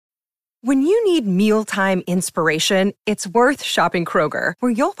When you need mealtime inspiration, it's worth shopping Kroger,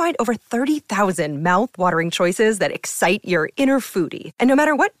 where you'll find over 30,000 mouth-watering choices that excite your inner foodie. And no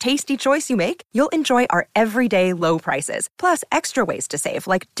matter what tasty choice you make, you'll enjoy our everyday low prices, plus extra ways to save,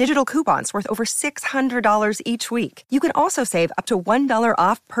 like digital coupons worth over $600 each week. You can also save up to $1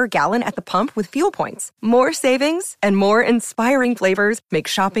 off per gallon at the pump with fuel points. More savings and more inspiring flavors make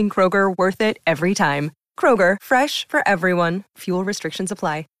shopping Kroger worth it every time. Kroger, fresh for everyone. Fuel restrictions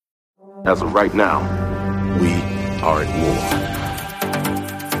apply. As of right now, we are at war.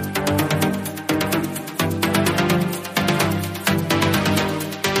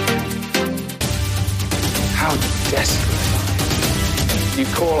 How desperate. You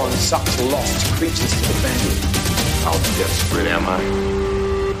call on such lost creatures to defend you. How desperate am I?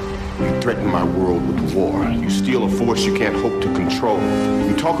 You threaten my world with war. You steal a force you can't hope to control.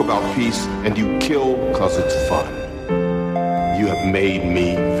 You talk about peace and you kill because it's fun. You have made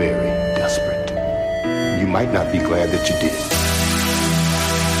me very desperate. You might not be glad that you did.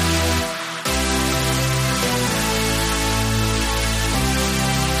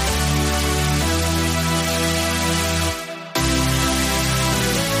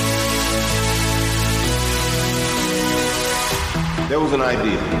 There was an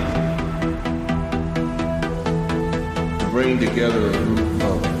idea to bring together a group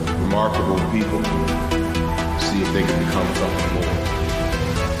of remarkable people, see if they could become something more.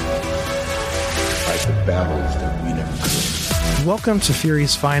 Fight the battles that we never could. Welcome to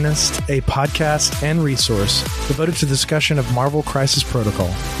Fury's Finest, a podcast and resource devoted to the discussion of Marvel Crisis Protocol.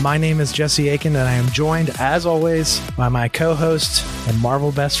 My name is Jesse Aiken, and I am joined, as always, by my co-host and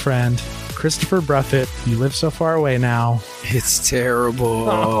Marvel best friend, Christopher Bruffett. You live so far away now. It's terrible.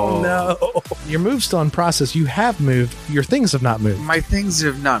 Oh, no. Your move's still in process. You have moved. Your things have not moved. My things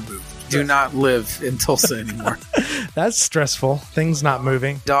have not moved. Do not live in Tulsa anymore. That's stressful. Things not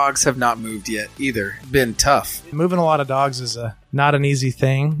moving. Dogs have not moved yet either. Been tough. Moving a lot of dogs is not an easy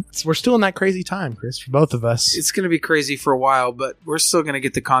thing. We're still in that crazy time, Chris, for both of us. It's going to be crazy for a while, but we're still going to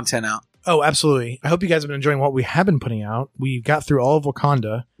get the content out. Oh, absolutely. I hope you guys have been enjoying what we have been putting out. We got through all of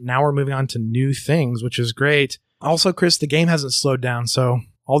Wakanda. Now we're moving on to new things, which is great. Also, Chris, the game hasn't slowed down, so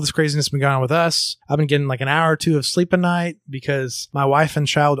all this craziness has been going on with us. I've been getting like an hour or two of sleep a night because my wife and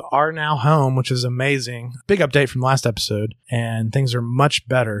child are now home, which is amazing. Big update from last episode, and things are much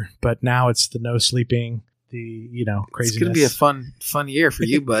better, but now it's the no sleeping, the, craziness. It's going to be a fun year for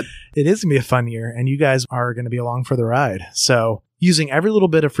you, bud. It is going to be a fun year, and you guys are going to be along for the ride. So using every little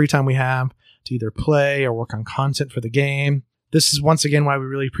bit of free time we have to either play or work on content for the game. This is once again why we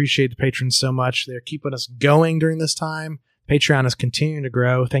really appreciate the patrons so much. They're keeping us going during this time. Patreon is continuing to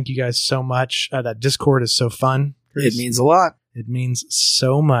grow. Thank you guys so much. That Discord is so fun, Chris. It means a lot. It means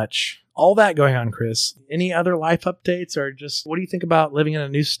so much. All that going on, Chris. Any other life updates, or just what do you think about living in a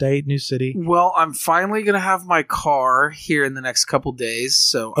new state, new city? Well, I'm finally going to have my car here in the next couple days,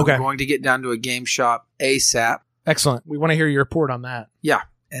 so I'm going to get down to a game shop ASAP. Excellent. We want to hear your report on that. Yeah.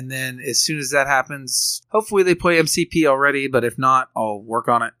 And then as soon as that happens, hopefully they play MCP already, but if not, I'll work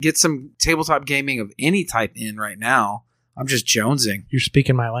on it. Get some tabletop gaming of any type in right now. I'm just jonesing. You're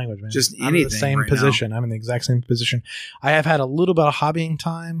speaking my language, man. Just anything. I'm in the same position. I'm in the exact same position. I have had a little bit of hobbying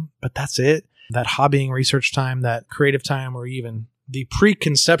time, but that's it. That hobbying research time, that creative time, or even the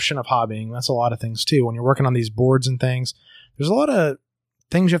preconception of hobbying. That's a lot of things too. When you're working on these boards and things, there's a lot of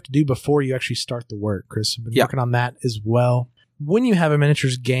things you have to do before you actually start the work, Chris. I've been working on that as well. When you have a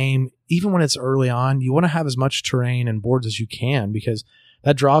miniatures game, even when it's early on, you want to have as much terrain and boards as you can because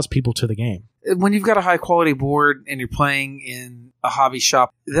that draws people to the game. When you've got a high quality board and you're playing in a hobby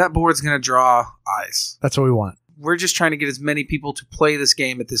shop, that board's going to draw eyes. That's what we want. We're just trying to get as many people to play this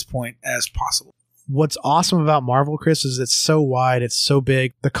game at this point as possible. What's awesome about Marvel, Chris, is it's so wide, it's so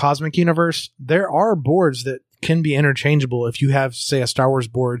big. The Cosmic Universe, there are boards that can be interchangeable. If you have, say, a Star Wars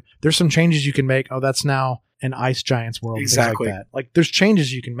board, there's some changes you can make. Oh, that's now an Ice Giants world. Exactly. Things like that. Like, there's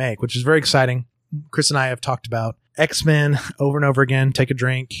changes you can make, which is very exciting. Chris and I have talked about X-Men over and over again. Take a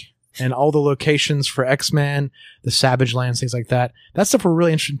drink. And all the locations for X-Men, the Savage Lands, things like that. That stuff we're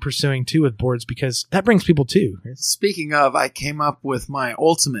really interested in pursuing, too, with boards, because that brings people, too. Speaking of, I came up with my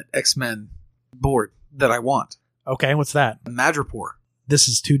ultimate X-Men board that I want. Okay, what's that? Madripoor. This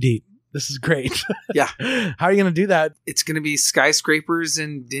is too deep. This is great. Yeah. How are you going to do that? It's going to be skyscrapers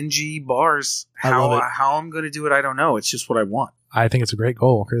and dingy bars. How I'm going to do it, I don't know. It's just what I want. I think it's a great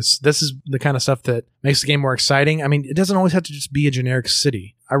goal, Chris. This is the kind of stuff that makes the game more exciting. I mean, it doesn't always have to just be a generic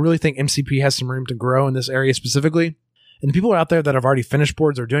city. I really think MCP has some room to grow in this area specifically. And the people out there that have already finished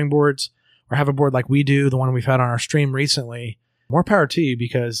boards or doing boards or have a board like we do, the one we've had on our stream recently, more power to you,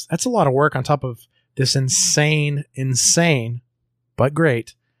 because that's a lot of work on top of this insane, but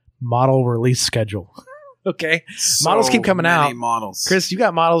great model release schedule. Okay. Models keep coming out. Models. Chris, you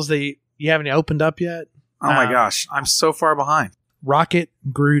got models that you haven't opened up yet? Oh my gosh. I'm so far behind. Rocket,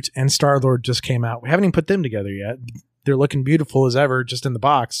 Groot, and Star-Lord just came out. We haven't even put them together yet. They're looking beautiful as ever, just in the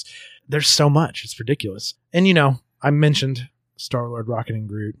box. There's so much. It's ridiculous. And, you know, I mentioned Star-Lord, Rocket, and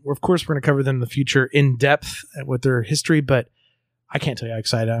Groot. Well, of course, we're going to cover them in the future in depth with their history, but I can't tell you how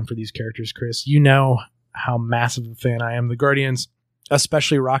excited I am for these characters, Chris. You know how massive a fan I am. The Guardians,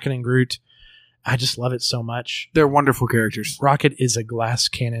 especially Rocket and Groot, I just love it so much. They're wonderful characters. Rocket is a glass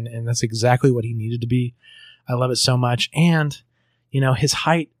cannon, and that's exactly what he needed to be. I love it so much. And, you know, his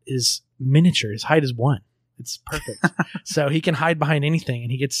height is miniature. His height is 1. It's perfect. So he can hide behind anything,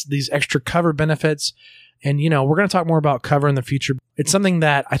 and he gets these extra cover benefits. And, you know, we're going to talk more about cover in the future. It's something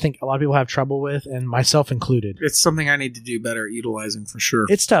that I think a lot of people have trouble with, and myself included. It's something I need to do better at utilizing for sure.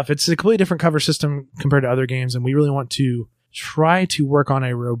 It's tough. It's a completely different cover system compared to other games, and we really want to try to work on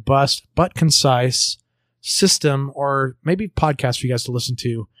a robust but concise system, or maybe podcast for you guys to listen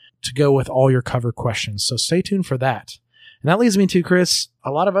to go with all your cover questions. So stay tuned for that. And that leads me to, Chris, a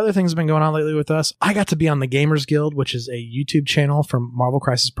lot of other things have been going on lately with us. I got to be on the Gamers Guild, which is a YouTube channel from Marvel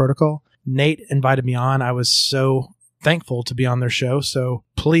Crisis Protocol. Nate invited me on. I was so thankful to be on their show. So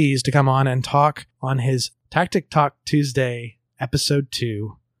pleased to come on and talk on his Tactic Talk Tuesday, episode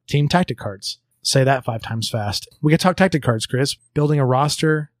 2, Team Tactic Cards. Say that 5 times fast. We can talk tactic cards, Chris. Building a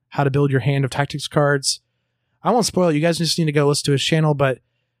roster, how to build your hand of tactics cards. I won't spoil it. You guys just need to go listen to his channel, but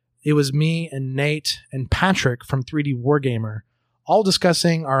it was me and Nate and Patrick from 3D Wargamer all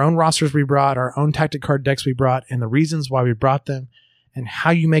discussing our own rosters we brought, our own tactic card decks we brought, and the reasons why we brought them, and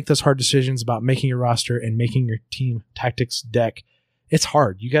how you make those hard decisions about making your roster and making your team tactics deck. It's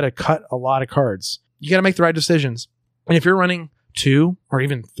hard. You got to cut a lot of cards. You got to make the right decisions. And if you're running 2 or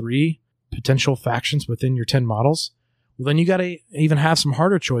even 3 potential factions within your 10 models, well, then you got to even have some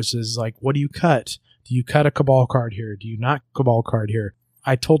harder choices, like what do you cut? Do you cut a Cabal card here? Do you not Cabal card here?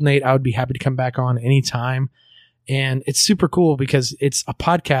 I told Nate I would be happy to come back on anytime. And it's super cool because it's a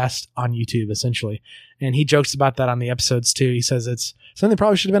podcast on YouTube, essentially. And he jokes about that on the episodes too. He says it's something that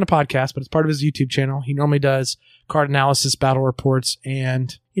probably should have been a podcast, but it's part of his YouTube channel. He normally does card analysis, battle reports,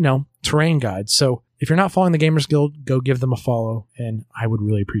 and, you know, terrain guides. So if you're not following the Gamers Guild, go give them a follow, and I would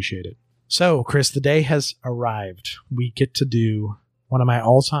really appreciate it. So, Chris, the day has arrived. We get to do one of my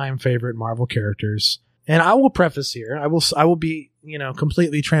all-time favorite Marvel characters. And I will preface here. I will be, you know,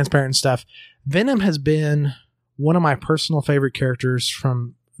 completely transparent and stuff. Venom has been one of my personal favorite characters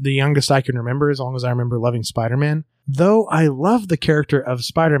from the youngest I can remember, as long as I remember loving Spider-Man. Though I love the character of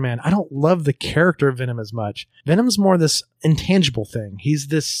Spider-Man, I don't love the character of Venom as much. Venom's more this intangible thing. He's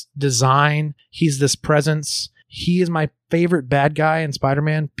this design. He's this presence. He is my favorite bad guy in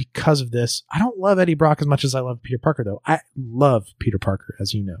Spider-Man because of this. I don't love Eddie Brock as much as I love Peter Parker, though. I love Peter Parker,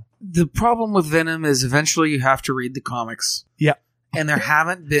 as you know. The problem with Venom is eventually you have to read the comics. Yeah. And there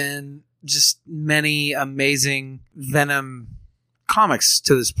haven't been just many amazing Venom comics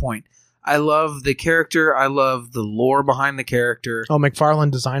to this point. I love the character. I love the lore behind the character. Oh,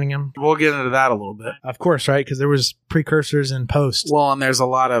 McFarlane designing him? We'll get into that a little bit. Of course, right? Because there was precursors and post. Well, and there's a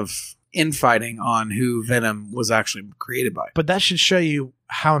lot of infighting on who Venom was actually created by. But that should show you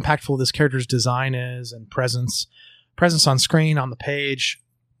how impactful this character's design is and presence on screen, on the page.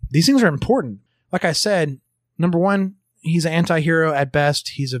 These things are important. Like I said, number one, he's an anti-hero at best.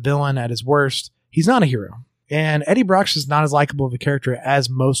 He's a villain at his worst. He's not a hero. And Eddie Brock is not as likable of a character as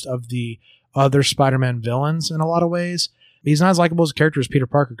most of the other Spider-Man villains in a lot of ways. He's not as likable as a character as Peter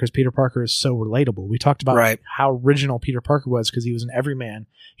Parker because Peter Parker is so relatable. We talked about how original Peter Parker was because he was an everyman.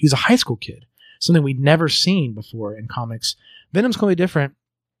 He was a high school kid, something we'd never seen before in comics. Venom's completely different.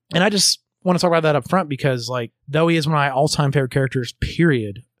 And I just want to talk about that up front because, like, though he is one of my all-time favorite characters,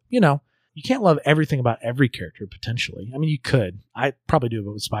 period, you know, you can't love everything about every character, potentially. I mean, you could. I probably do if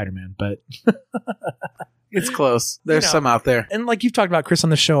it was Spider-Man, but... It's close. There's some out there. And like you've talked about, Chris, on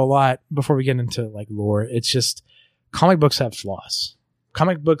the show a lot before we get into like lore, it's just comic books have flaws.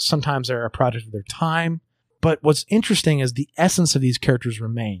 Comic books sometimes are a product of their time, but what's interesting is the essence of these characters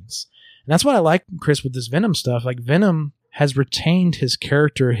remains. And that's what I like, Chris, with this Venom stuff. Like Venom has retained his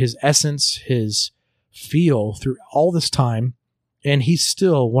character, his essence, his feel through all this time. And he's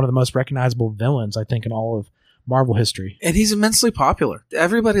still one of the most recognizable villains, I think, in all of Marvel history. And he's immensely popular.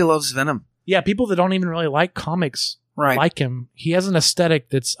 Everybody loves Venom. Yeah, people that don't even really like comics like him. He has an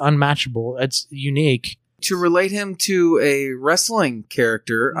aesthetic that's unmatchable. It's unique. To relate him to a wrestling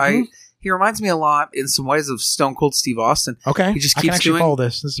character, he reminds me a lot in some ways of Stone Cold Steve Austin. Okay, he just I keeps can actually doing follow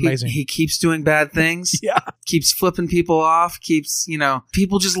this. This is amazing. He keeps doing bad things. Yeah, keeps flipping people off. Keeps, you know,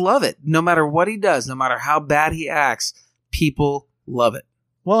 people just love it. No matter what he does, no matter how bad he acts, people love it.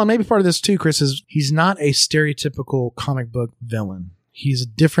 Well, and maybe part of this too, Chris, is he's not a stereotypical comic book villain. He's a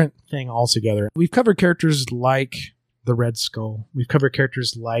different thing altogether. We've covered characters like the Red Skull. We've covered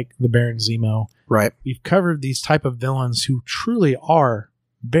characters like the Baron Zemo. Right. We've covered these type of villains who truly are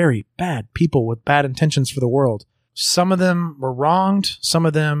very bad people with bad intentions for the world. Some of them were wronged. Some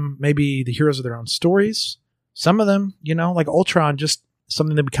of them maybe the heroes of their own stories. Some of them, like Ultron, just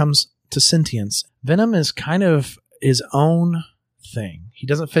something that becomes to sentience. Venom is kind of his own thing. He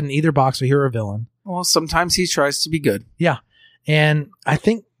doesn't fit in either box of hero or villain. Well, sometimes he tries to be good. Yeah. And I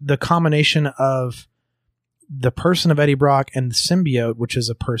think the combination of the person of Eddie Brock and the symbiote, which is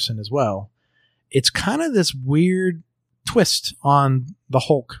a person as well, it's kind of this weird twist on the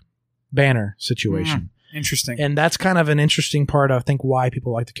Hulk Banner situation. Interesting. And that's kind of an interesting part, I think, why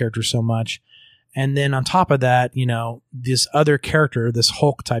people like the character so much. And then on top of that, this other character, this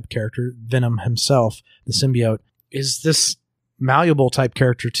Hulk type character, Venom himself, the symbiote, is this malleable type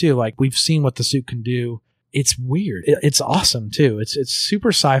character too. Like, we've seen what the suit can do. It's weird. It's awesome too. It's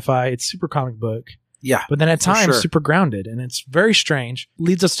super sci-fi. It's super comic book. Yeah. But then at times sure. super grounded, and it's very strange.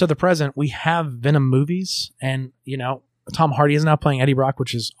 Leads us to the present. We have Venom movies, and Tom Hardy is now playing Eddie Brock,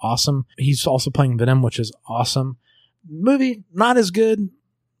 which is awesome. He's also playing Venom, which is awesome. Movie, not as good,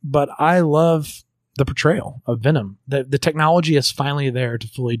 but I love the portrayal of Venom. The technology is finally there to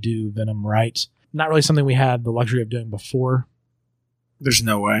fully do Venom right. Not really something we had the luxury of doing before. There's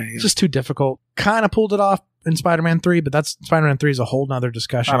no way. It's just too difficult. Kind of pulled it off in Spider-Man 3, but that's Spider-Man 3 is a whole nother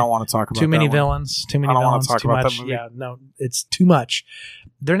discussion. I don't want to talk about too many that one. villains. Too many I don't villains. want to talk too about much. that movie. Yeah, no, it's too much.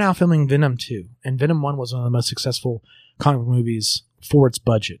 They're now filming Venom 2, and Venom 1 was one of the most successful comic book movies for its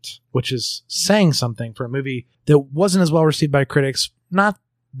budget, which is saying something for a movie that wasn't as well received by critics. Not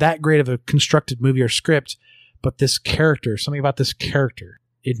that great of a constructed movie or script, but this character, something about this character,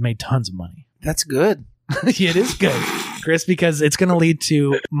 it made tons of money. That's good. It is good, Chris, because it's going to lead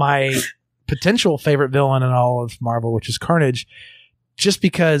to my potential favorite villain in all of Marvel, which is Carnage, just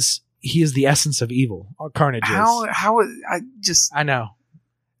because he is the essence of evil. Carnage is. I know.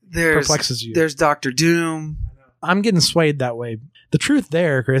 Perplexes you. There's Doctor Doom. I'm getting swayed that way. The truth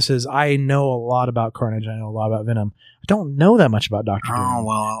there, Chris, is I know a lot about Carnage. I know a lot about Venom. I don't know that much about Doctor Doom. Oh,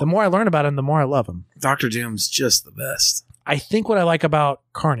 well. The more I learn about him, the more I love him. Doctor Doom's just the best. I think what I like about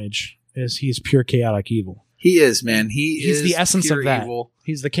Carnage is he's pure chaotic evil. He is, man. He's the essence pure of that. Evil.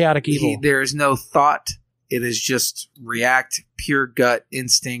 He's the chaotic evil. There is no thought. It is just react, pure gut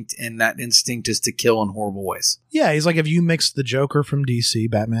instinct, and that instinct is to kill in horrible ways. Yeah, he's like if you mix the Joker from DC,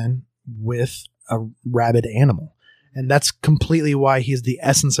 Batman, with a rabid animal. And that's completely why he's the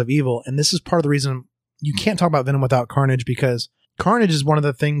essence of evil. And this is part of the reason you can't talk about Venom without Carnage, because Carnage is one of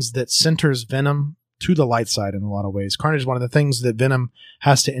the things that centers Venom to the light side in a lot of ways. Carnage is one of the things that Venom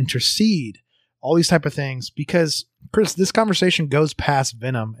has to intercede, all these type of things, because Chris, this conversation goes past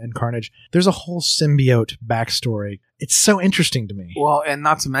Venom and Carnage. There's a whole symbiote backstory. It's so interesting to me. Well, and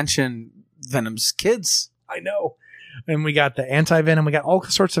not to mention Venom's kids. I know. And we got the anti-Venom. We got all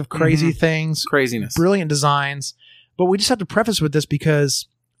sorts of crazy things. Craziness. Brilliant designs. But we just have to preface with this because,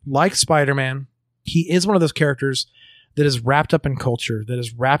 like Spider-Man, he is one of those characters that is wrapped up in culture, that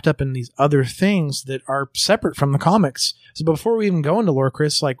is wrapped up in these other things that are separate from the comics. So before we even go into lore,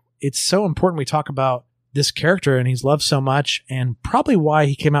 Chris, it's so important we talk about this character and he's loved so much, and probably why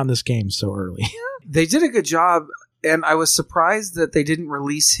he came out in this game so early. They did a good job, and I was surprised that they didn't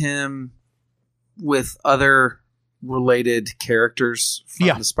release him with other related characters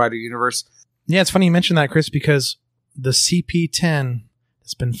from the Spider Universe. Yeah, it's funny you mentioned that, Chris, because the CP10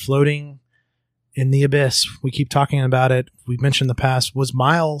 that's been floating in the abyss, we keep talking about it, we've mentioned in the past, was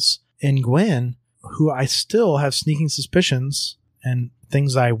Miles and Gwen, who I still have sneaking suspicions and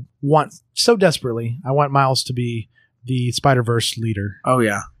things I want so desperately. I want Miles to be the Spider-Verse leader. Oh,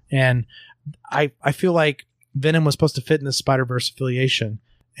 yeah. And I feel like Venom was supposed to fit in the Spider-Verse affiliation.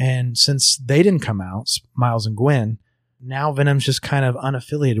 And since they didn't come out, Miles and Gwen, now Venom's just kind of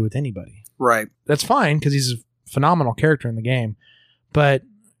unaffiliated with anybody. Right. That's fine because he's a phenomenal character in the game. But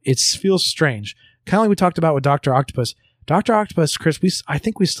it feels strange. Kind of like we talked about with Dr. Octopus. Dr. Octopus, Chris, I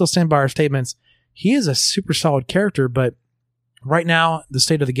think we still stand by our statements. He is a super solid character, but right now, the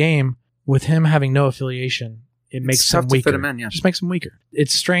state of the game, with him having no affiliation, it makes him weaker. Fit him in, yeah. Just makes him weaker.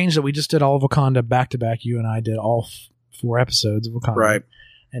 It's strange that we just did all of Wakanda back-to-back. You and I did all 4 episodes of Wakanda. Right.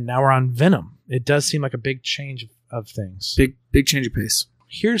 And now we're on Venom. It does seem like a big change of things. Big change of pace.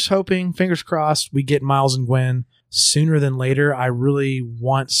 Here's hoping, fingers crossed, we get Miles and Gwen sooner than later. I really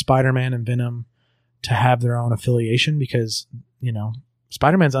want Spider-Man and Venom to have their own affiliation because,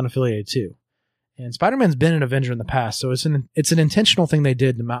 Spider-Man's unaffiliated too. And Spider-Man's been an Avenger in the past, so it's an intentional thing they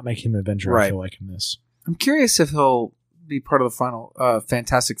did to not make him an Avenger, right. I feel like, in this. I'm curious if he'll be part of the final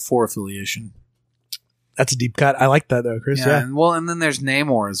Fantastic Four affiliation. That's a deep cut. I like that though, Chris. Yeah. And then there's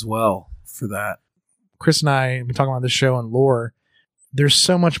Namor as well for that. Chris and I have been talking about this show and lore. There's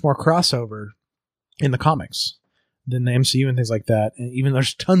so much more crossover in the comics than the MCU and things like that. And even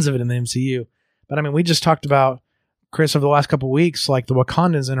there's tons of it in the MCU. But I mean, we just talked about, Chris, over the last couple of weeks, like the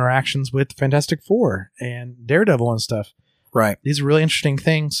Wakandans' interactions with Fantastic Four and Daredevil and stuff. Right. These are really interesting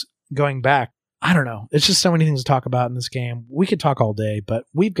things going back. I don't know. It's just so many things to talk about in this game. We could talk all day, but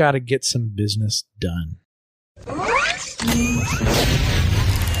we've got to get some business done.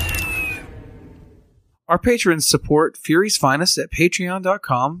 Our patrons support Fury's Finest at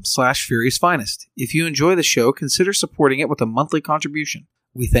patreon.com/Fury's Finest. If you enjoy the show, consider supporting it with a monthly contribution.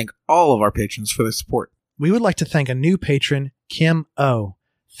 We thank all of our patrons for their support. We would like to thank a new patron, Kim O.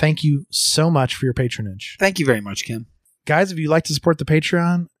 Thank you so much for your patronage. Thank you very much, Kim. Guys, if you'd like to support the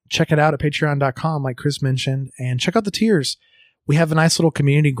Patreon, check it out at patreon.com, like Chris mentioned, and check out the tiers. We have a nice little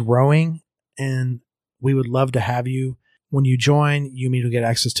community growing, and we would love to have you. When you join, you immediately get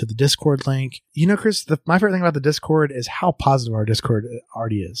access to the Discord link. You know, Chris, my favorite thing about the Discord is how positive our Discord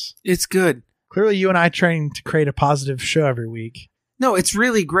already is. It's good. Clearly, you and I are trying to create a positive show every week. No, it's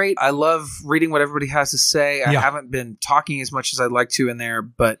really great. I love reading what everybody has to say. I haven't been talking as much as I'd like to in there,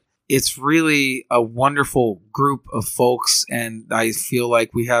 but it's really a wonderful group of folks, and I feel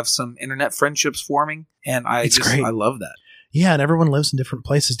like we have some internet friendships forming, and I love that. Yeah, and everyone lives in different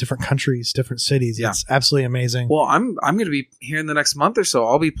places, different countries, different cities. Yeah. It's absolutely amazing. Well, I'm going to be here in the next month or so.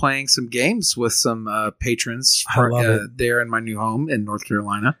 I'll be playing some games with some patrons there in my new home in North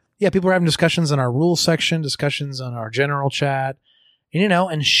Carolina. Yeah, people are having discussions in our rules section, discussions on our general chat,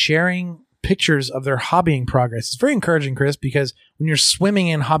 and sharing pictures of their hobbying progress. It's very encouraging, Chris, because when you're swimming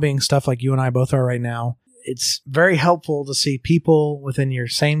in hobbying stuff like you and I both are right now, it's very helpful to see people within your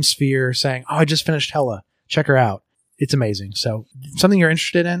same sphere saying, "Oh, I just finished Hella. Check her out." It's amazing. So something you're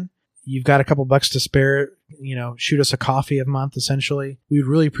interested in, you've got a couple bucks to spare, shoot us a coffee a month, essentially. We would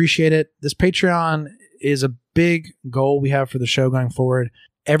really appreciate it. This Patreon is a big goal we have for the show going forward.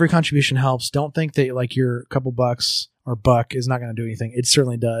 Every contribution helps. Don't think that like your couple bucks or buck is not going to do anything. It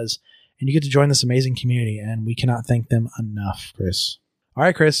certainly does. And you get to join this amazing community, and we cannot thank them enough, Chris. All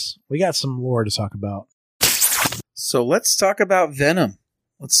right, Chris, we got some lore to talk about. So let's talk about Venom.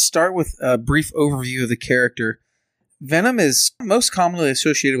 Let's start with a brief overview of the character. Venom is most commonly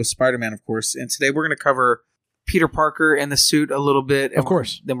associated with Spider-Man, of course, and today we're going to cover Peter Parker in the suit a little bit. Of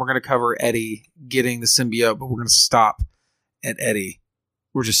course. Then we're going to cover Eddie getting the symbiote, but we're going to stop at Eddie.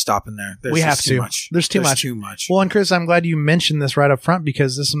 We're just stopping there. We have to. There's too much. Well, and Chris, I'm glad you mentioned this right up front,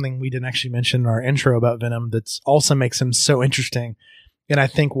 because this is something we didn't actually mention in our intro about Venom that also makes him so interesting, and I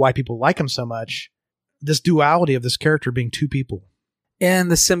think why people like him so much. This duality of this character being two people.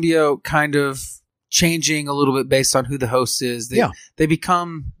 And the symbiote kind of changing a little bit based on who the host is. They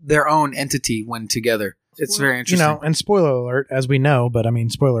become their own entity when together. It's very interesting. And spoiler alert, as we know, but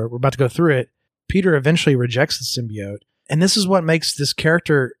spoiler, we're about to go through it. Peter eventually rejects the symbiote. And this is what makes this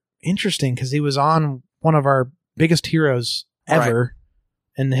character interesting, because he was on one of our biggest heroes ever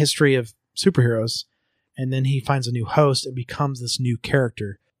in the history of superheroes. And then he finds a new host and becomes this new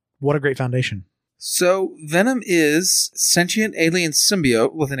character. What a great foundation. So, Venom is sentient alien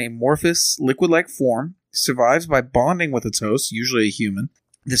symbiote with an amorphous, liquid-like form, survives by bonding with its host, usually a human.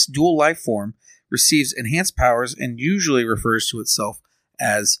 This dual life form receives enhanced powers and usually refers to itself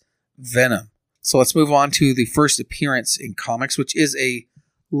as Venom. So let's move on to the first appearance in comics, which is a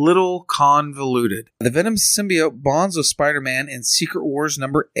little convoluted. The Venom symbiote bonds with Spider-Man in Secret Wars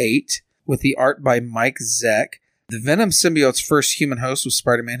number 8 with the art by Mike Zeck. The Venom symbiote's first human host was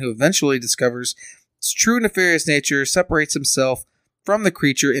Spider-Man, who eventually discovers its true nefarious nature, separates himself from the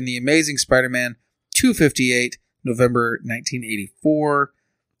creature in The Amazing Spider-Man 258, November 1984,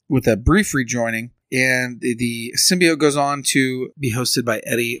 with a brief rejoining. And the symbiote goes on to be hosted by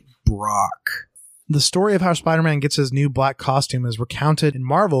Eddie Brock. The story of how Spider-Man gets his new black costume is recounted in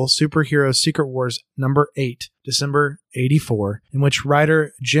Marvel Superhero Secret Wars number 8, December 84, in which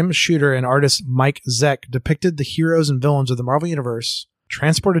writer Jim Shooter and artist Mike Zeck depicted the heroes and villains of the Marvel Universe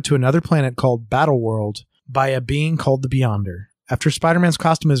transported to another planet called Battleworld by a being called the Beyonder. After Spider-Man's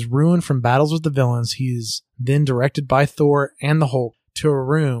costume is ruined from battles with the villains, he is then directed by Thor and the Hulk to a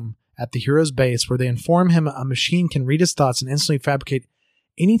room at the hero's base where they inform him a machine can read his thoughts and instantly fabricate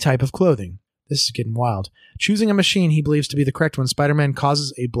any type of clothing. This is getting wild. Choosing a machine he believes to be the correct one, Spider-Man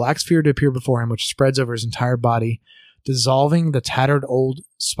causes a black sphere to appear before him, which spreads over his entire body, dissolving the tattered old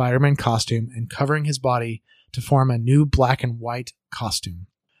Spider-Man costume and covering his body to form a new black and white costume.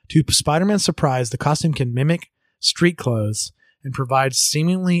 To Spider-Man's surprise, the costume can mimic street clothes and provides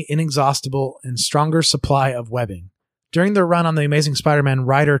seemingly inexhaustible and stronger supply of webbing. During their run on The Amazing Spider-Man,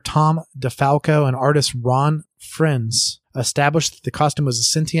 writer Tom DeFalco and artist Ron Frenz established that the costume was a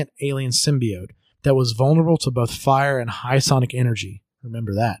sentient alien symbiote that was vulnerable to both fire and high sonic energy.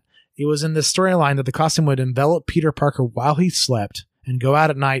 Remember that. It was in this storyline that the costume would envelop Peter Parker while he slept and go out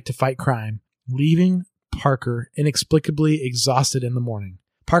at night to fight crime, leaving Parker inexplicably exhausted in the morning.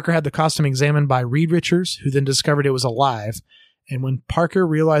 Parker had the costume examined by Reed Richards, who then discovered it was alive, and when Parker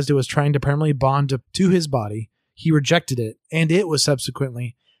realized it was trying to permanently bond to his body, he rejected it, and it was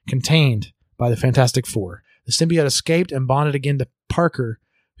subsequently contained by the Fantastic Four. The symbiote escaped and bonded again to Parker,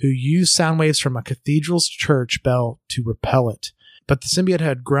 who used sound waves from a cathedral's church bell to repel it. But the symbiote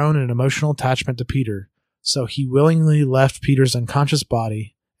had grown an emotional attachment to Peter, so he willingly left Peter's unconscious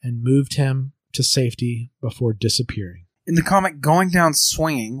body and moved him to safety before disappearing. In the comic Going Down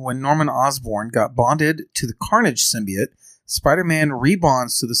Swinging, when Norman Osborn got bonded to the Carnage symbiote, Spider-Man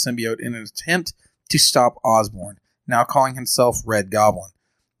rebonds to the symbiote in an attempt to stop Osborn, now calling himself Red Goblin.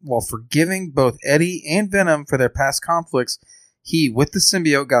 While forgiving both Eddie and Venom for their past conflicts, he, with the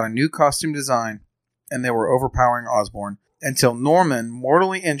symbiote, got a new costume design, and they were overpowering Osborn, until Norman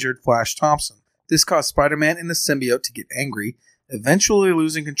mortally injured Flash Thompson. This caused Spider-Man and the symbiote to get angry, eventually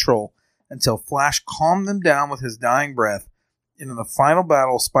losing control, until Flash calmed them down with his dying breath, and in the final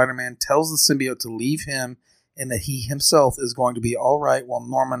battle, Spider-Man tells the symbiote to leave him and that he himself is going to be alright, while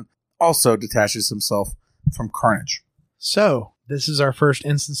Norman also detaches himself from Carnage. So, this is our first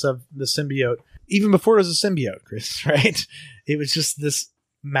instance of the symbiote. Even before it was a symbiote, Chris, right? It was just this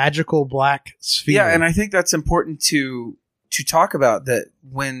magical black sphere. Yeah, and I think that's important to talk about, that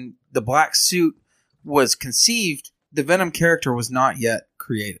when the black suit was conceived, the Venom character was not yet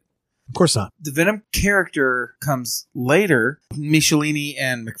created. Of course not. The Venom character comes later. Michelini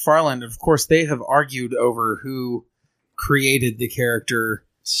and McFarlane, of course, they have argued over who created the character.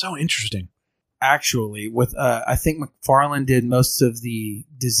 So interesting. Actually, with I think McFarlane did most of the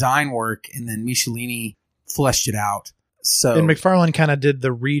design work, and then Michelini fleshed it out. So, and McFarlane kind of did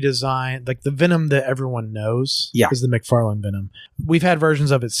the redesign, like the Venom that everyone knows is the McFarlane Venom. We've had versions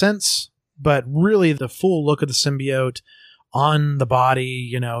of it since, but really the full look of the symbiote on the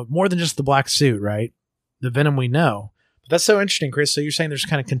body, more than just the black suit, right? The Venom we know. But that's so interesting, Chris. So you're saying there's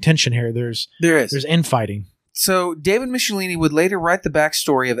kind of contention here. There is. There's infighting. So David Michelini would later write the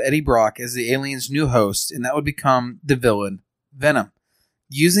backstory of Eddie Brock as the alien's new host, and that would become the villain, Venom.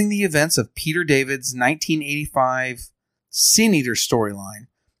 Using the events of Peter David's 1985 Sin Eater storyline,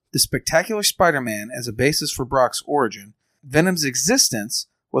 The Spectacular Spider-Man, as a basis for Brock's origin, Venom's existence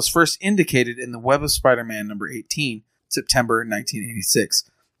was first indicated in the Web of Spider-Man number 18, September 1986,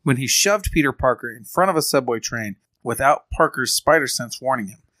 when he shoved Peter Parker in front of a subway train without Parker's spider sense warning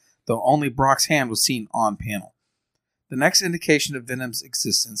him, though only Brock's hand was seen on panel. The next indication of Venom's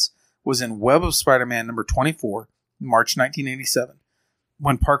existence was in Web of Spider-Man number 24, March 1987,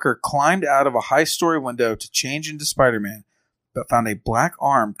 when Parker climbed out of a high-story window to change into Spider-Man, but found a black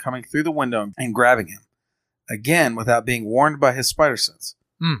arm coming through the window and grabbing him, again without being warned by his spider sense.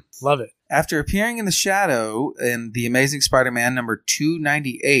 Love it. After appearing in the shadow in The Amazing Spider-Man number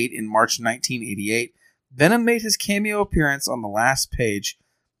 298 in March 1988, Venom made his cameo appearance on the last page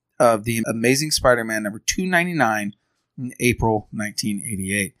of The Amazing Spider-Man number 299 in April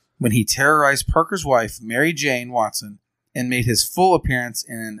 1988, when he terrorized Parker's wife, Mary Jane Watson, and made his full appearance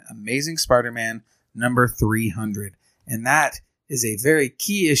in Amazing Spider-Man number 300. And that is a very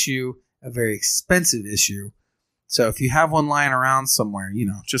key issue, a very expensive issue. So if you have one lying around somewhere,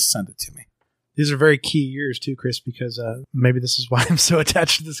 just send it to me. These are very key years too, Chris, because maybe this is why I'm so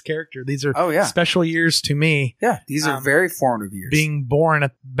attached to this character. These are special years to me. Yeah, these are very formative years. Being born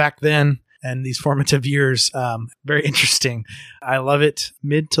back then and these formative years, very interesting. I love it.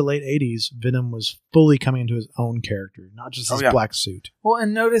 Mid to late 80s, Venom was fully coming into his own character, not just his black suit. Well,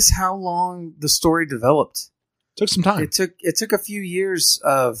 and notice how long the story developed. Took some time. It took a few years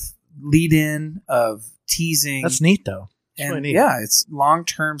of lead-in, of teasing. That's neat, though. And really neat. Yeah, it's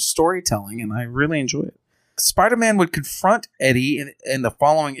long-term storytelling, and I really enjoy it. Spider-Man would confront Eddie in the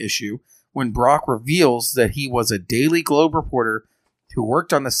following issue when Brock reveals that he was a Daily Globe reporter who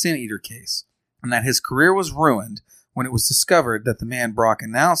worked on the Sin Eater case, and that his career was ruined when it was discovered that the man Brock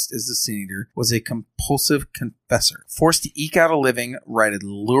announced as the Sin Eater was a compulsive confessor. Forced to eke out a living, writing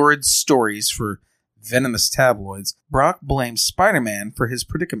lurid stories for venomous tabloids, Brock blamed Spider-Man for his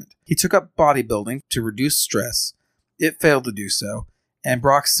predicament. He took up bodybuilding to reduce stress. It failed to do so, and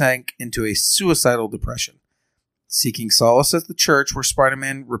Brock sank into a suicidal depression. Seeking solace at the church where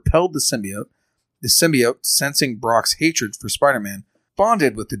Spider-Man repelled the symbiote, sensing Brock's hatred for Spider-Man,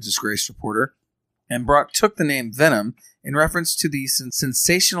 bonded with the disgraced reporter, and Brock took the name Venom in reference to the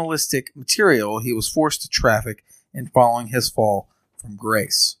sensationalistic material he was forced to traffic in following his fall from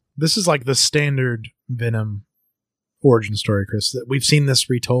grace. This is like the standard Venom origin story, Chris. That we've seen this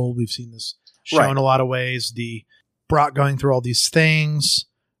retold. We've seen this shown a lot of ways. The Brock going through all these things,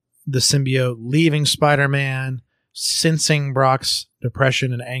 the symbiote leaving Spider-Man, sensing Brock's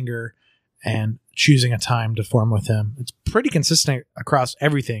depression and anger, and choosing a time to form with him. It's pretty consistent across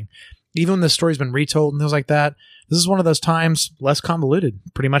everything. Even when the story's been retold and things like that, this is one of those times less convoluted.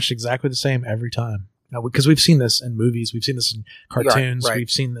 Pretty much exactly the same every time. Because we've seen this in movies, we've seen this in cartoons, Right.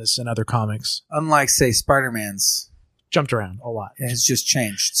 we've seen this in other comics. Unlike, say, Spider-Man's, Jumped around a lot. it has just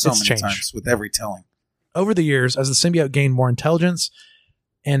changed so many times with every telling. Over the years, as the symbiote gained more intelligence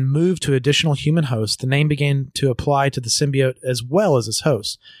and moved to additional human hosts, the name began to apply to the symbiote as well as its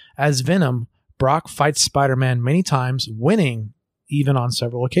host. As Venom, Brock fights Spider-Man many times, winning even on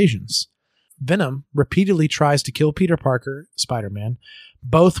several occasions. Venom repeatedly tries to kill Peter Parker, Spider-Man,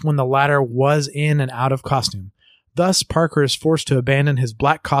 both when the latter was in and out of costume. Thus, Parker is forced to abandon his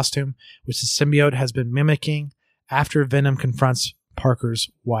black costume, which the symbiote has been mimicking, after Venom confronts Parker's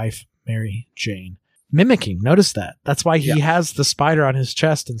wife, Mary Jane. Mimicking, notice that. That's why he has the spider on his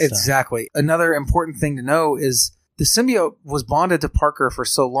chest and stuff. Exactly. Another important thing to know is the symbiote was bonded to Parker for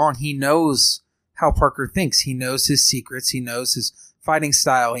so long, he knows how Parker thinks. He knows his secrets. He knows his fighting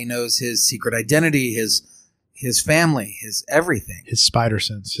style. He knows his secret identity, his family, his everything. His spider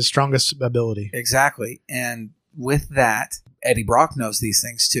sense, his strongest ability. Exactly. And with that, Eddie Brock knows these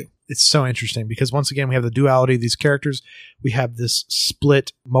things too. It's so interesting because once again, we have the duality of these characters. We have this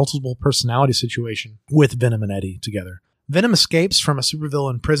split multiple personality situation with Venom and Eddie together. Venom escapes from a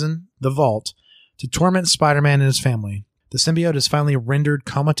supervillain prison, the Vault, to torment Spider-Man and his family. The symbiote is finally rendered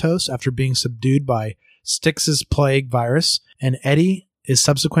comatose after being subdued by Styx's plague virus, and Eddie is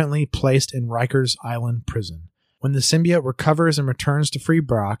subsequently placed in Rikers Island prison. When the symbiote recovers and returns to free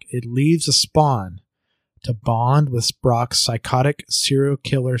Brock, it leaves a spawn to bond with Brock's psychotic serial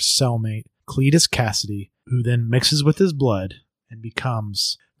killer cellmate, Cletus Cassidy, who then mixes with his blood and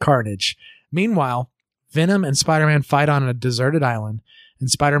becomes Carnage. Meanwhile, Venom and Spider-Man fight on a deserted island,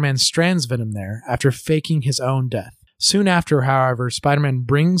 and Spider-Man strands Venom there after faking his own death. Soon after, however, Spider-Man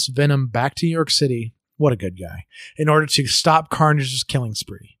brings Venom back to New York City, what a good guy, in order to stop Carnage's killing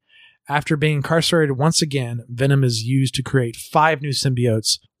spree. After being incarcerated once again, Venom is used to create 5 new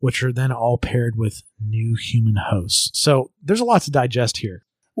symbiotes, which are then all paired with new human hosts. So there's a lot to digest here.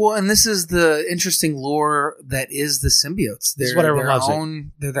 Well, and this is the interesting lore that is the symbiotes. This is what everyone loves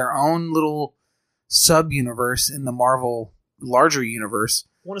They're their own little sub-universe in the Marvel larger universe.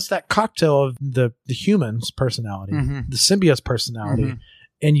 Well, it's that cocktail of the human's personality, the symbiote's personality,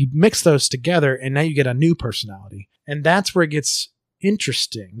 and you mix those together, and now you get a new personality. And that's where it gets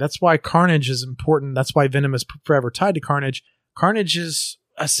interesting. That's why Carnage is important. That's why Venom is forever tied to Carnage. Carnage is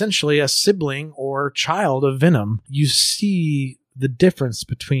essentially a sibling or child of Venom. You see the difference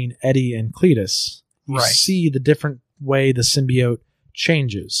between Eddie and Cletus. You see the different way the symbiote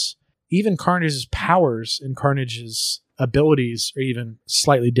changes. Even Carnage's powers and Carnage's abilities are even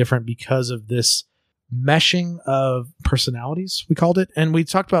slightly different because of this meshing of personalities, we called it. And we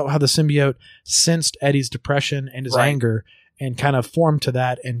talked about how the symbiote sensed Eddie's depression and his anger and kind of formed to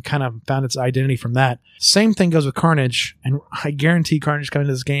that and kind of found its identity from that. Same thing goes with Carnage. And I guarantee Carnage coming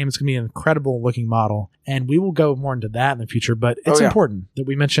to this game is going to be an incredible looking model. And we will go more into that in the future, but it's important that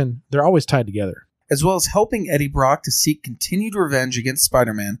we mention they're always tied together. As well as helping Eddie Brock to seek continued revenge against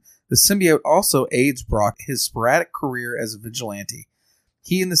Spider-Man, the symbiote also aids Brock his sporadic career as a vigilante.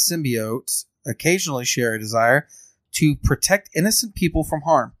 He and the symbiote occasionally share a desire to protect innocent people from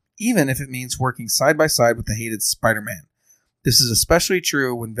harm, even if it means working side by side with the hated Spider-Man. This is especially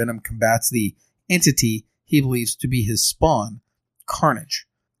true when Venom combats the entity he believes to be his spawn, Carnage.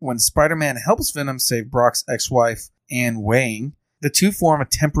 When Spider-Man helps Venom save Brock's ex-wife, Anne Wang, the two form a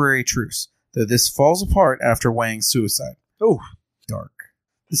temporary truce, though this falls apart after Wang's suicide. Oh, dark.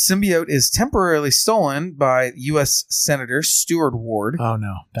 The symbiote is temporarily stolen by U.S. Senator Stuart Ward,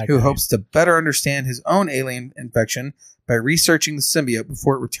 who hopes to better understand his own alien infection by researching the symbiote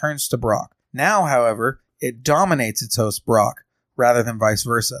before it returns to Brock. Now, however, it dominates its host Brock, rather than vice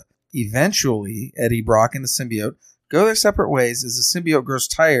versa. Eventually, Eddie Brock and the symbiote go their separate ways as the symbiote grows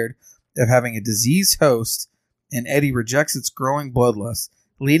tired of having a diseased host, and Eddie rejects its growing bloodlust,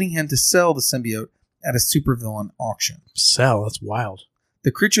 leading him to sell the symbiote at a supervillain auction. Sell? That's wild. The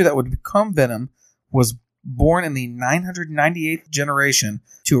creature that would become Venom was born in the 998th generation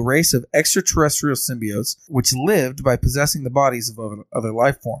to a race of extraterrestrial symbiotes which lived by possessing the bodies of other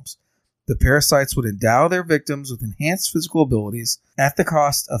life forms. The parasites would endow their victims with enhanced physical abilities at the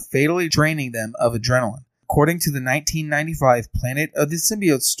cost of fatally draining them of adrenaline. According to the 1995 Planet of the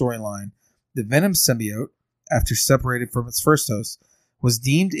Symbiotes storyline, the Venom symbiote, after separated from its first host, was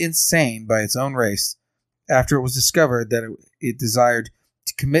deemed insane by its own race after it was discovered that it desired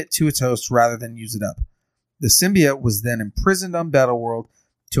to commit to its host rather than use it up. The symbiote was then imprisoned on Battleworld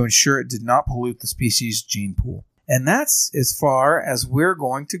to ensure it did not pollute the species' gene pool. And that's as far as we're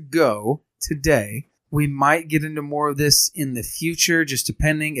going to go today. We might get into more of this in the future, just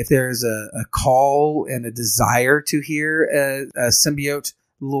depending if there's a call and a desire to hear a symbiote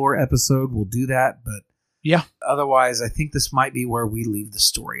lore episode. We'll do that, but Yeah. otherwise, I think this might be where we leave the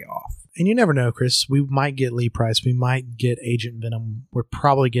story off. And you never know, Chris. We might get Lee Price. We might get Agent Venom. We're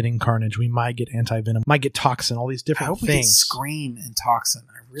probably getting Carnage. We might get Anti-Venom. Might get Toxin. All these I different hope we get things. Scream and Toxin.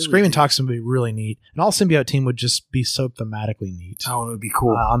 I really Scream and do. Toxin would be really neat. And all symbiote team would just be so thematically neat. Oh, it would be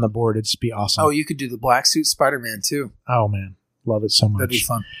cool. On the board, it'd just be awesome. Oh, you could do the Black Suit Spider-Man too. Oh, man. Love it so much. That'd be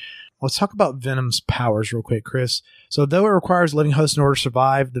fun. Let's talk about Venom's powers real quick, Chris. So though it requires living hosts in order to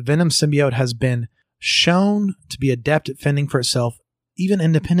survive, the Venom symbiote has been shown to be adept at fending for itself, even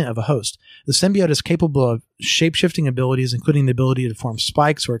independent of a host. The symbiote is capable of shape-shifting abilities, including the ability to form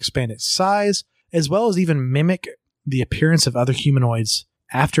spikes or expand its size, as well as even mimic the appearance of other humanoids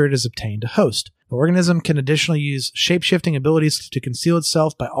after it has obtained a host. The organism can additionally use shape-shifting abilities to conceal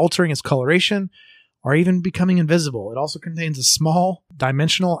itself by altering its coloration or even becoming invisible. It also contains a small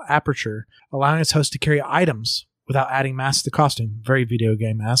dimensional aperture, allowing its host to carry items without adding mass to the costume. Very video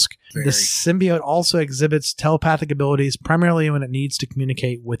game-esque. Very. The symbiote also exhibits telepathic abilities, primarily when it needs to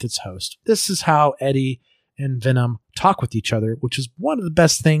communicate with its host. This is how Eddie and Venom talk with each other, which is one of the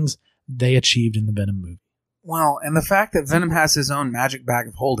best things they achieved in the Venom movie. Well, and the fact that Venom has his own magic bag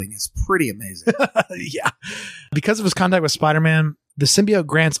of holding is pretty amazing. Yeah. Because of his contact with Spider-Man, the symbiote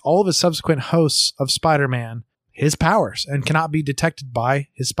grants all of his subsequent hosts of Spider-Man his powers and cannot be detected by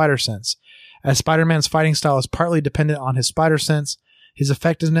his spider sense. As Spider-Man's fighting style is partly dependent on his spider sense, his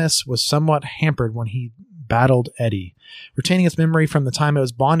effectiveness was somewhat hampered when he battled Eddie. Retaining its memory from the time it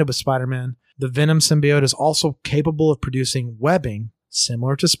was bonded with Spider-Man, the Venom symbiote is also capable of producing webbing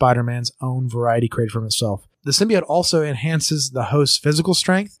similar to Spider-Man's own variety created from itself. The symbiote also enhances the host's physical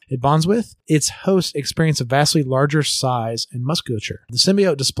strength it bonds with. Its hosts experience a vastly larger size and musculature. The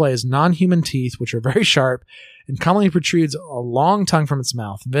symbiote displays non-human teeth, which are very sharp, and commonly protrudes a long tongue from its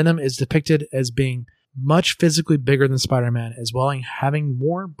mouth. Venom is depicted as being much physically bigger than Spider-Man, as well as having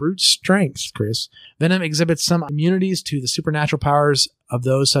more brute strength, Chris. Venom exhibits some immunities to the supernatural powers of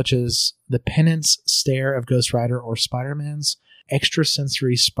those such as the penance stare of Ghost Rider or Spider-Man's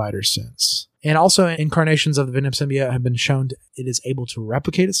extrasensory spider sense. And also incarnations of the Venom symbiote have been shown it is able to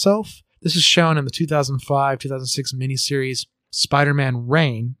replicate itself. This is shown in the 2005-2006 miniseries Spider-Man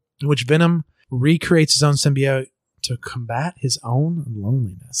Reign, in which Venom recreates his own symbiote to combat his own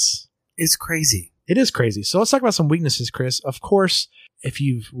loneliness. It's crazy. It is crazy. So let's talk about some weaknesses, Chris. Of course, if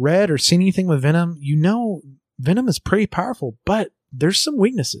you've read or seen anything with Venom, you know Venom is pretty powerful, but there's some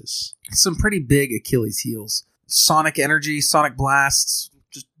weaknesses. Some pretty big Achilles heels. Sonic energy, sonic blasts,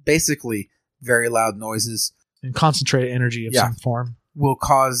 just basically very loud noises. And concentrated energy of some form. Will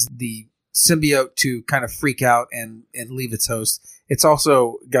cause the symbiote to kind of freak out and leave its host. It's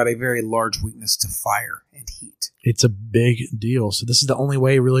also got a very large weakness to fire and heat. It's a big deal. So this is the only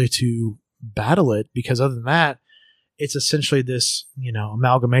way really to battle it, because other than that, it's essentially this,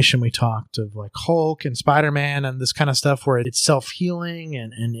 amalgamation we talked of like Hulk and Spider-Man and this kind of stuff where it's self-healing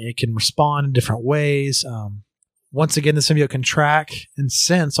and it can respond in different ways. Once again, the symbiote can track and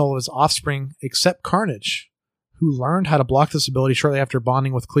sense all of his offspring except Carnage, who learned how to block this ability shortly after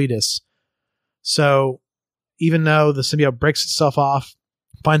bonding with Cletus. So even though the symbiote breaks itself off,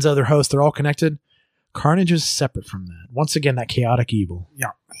 finds other hosts, they're all connected, Carnage is separate from that. Once again, that chaotic evil.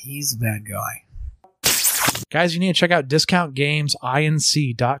 Yeah, he's a bad guy. Guys, you need to check out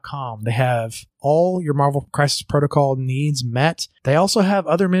DiscountGamesInc.com. They have all your Marvel Crisis Protocol needs met. They also have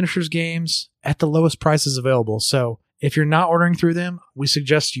other miniatures games at the lowest prices available. So if you're not ordering through them, we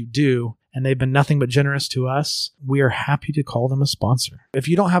suggest you do. And they've been nothing but generous to us. We are happy to call them a sponsor. If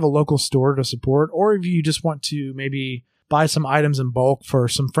you don't have a local store to support, or if you just want to maybe buy some items in bulk for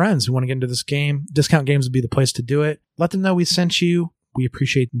some friends who want to get into this game, Discount Games would be the place to do it. Let them know we sent you. We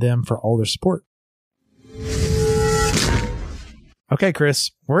appreciate them for all their support. Okay,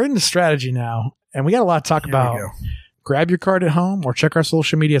 Chris, we're into strategy now, and we got a lot to talk about. Grab your card at home or check our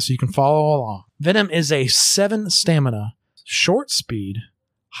social media so you can follow along. Venom is a 7 stamina, short speed,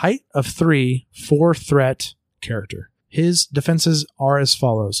 height of 3, 4 threat character. His defenses are as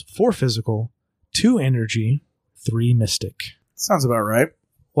follows: 4 physical, 2 energy, 3 mystic. Sounds about right.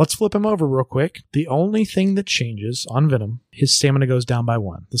 Let's flip him over real quick. The only thing that changes on Venom, his stamina goes down by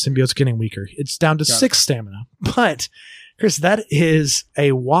 1. The symbiote's getting weaker. It's down to 6 stamina. But, Chris, that is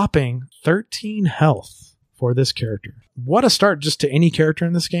a whopping 13 health for this character. What a start just to any character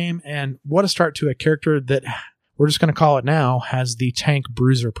in this game, and what a start to a character that we're just going to call it now has the tank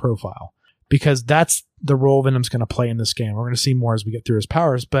bruiser profile, because that's the role Venom's going to play in this game. We're going to see more as we get through his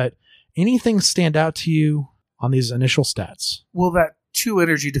powers, but anything stand out to you on these initial stats? Well, that 2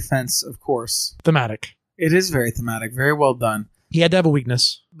 energy defense, of course. Thematic. It is very thematic. Very well done. He had to have a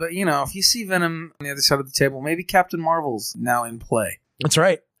weakness. But, if you see Venom on the other side of the table, maybe Captain Marvel's now in play. That's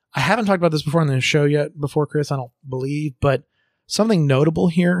right. I haven't talked about this before in the show yet, Chris, I don't believe, but something notable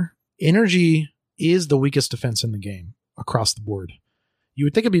here, energy is the weakest defense in the game across the board. You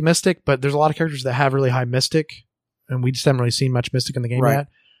would think it'd be Mystic, but there's a lot of characters that have really high Mystic, and we just haven't really seen much Mystic in the game yet.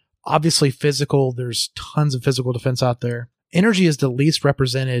 Obviously, physical, there's tons of physical defense out there. Energy is the least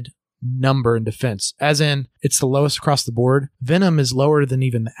represented number in defense, as in it's the lowest across the board. Venom is lower than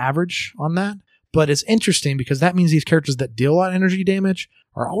even the average on that. But it's interesting because that means these characters that deal a lot of energy damage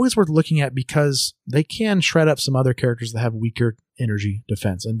are always worth looking at because they can shred up some other characters that have weaker energy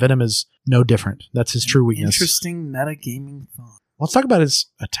defense. And Venom is no different. That's his true weakness. Interesting metagaming thought. Let's talk about his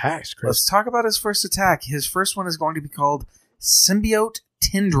attacks, Chris. Let's talk about his first attack. His first one is going to be called Symbiote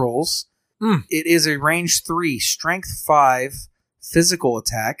Tendrils. It is a range 3, strength 5 physical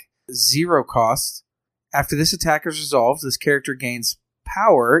attack, 0 cost. After this attack is resolved, this character gains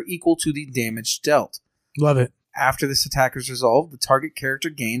power equal to the damage dealt. Love it. After this attack is resolved, the target character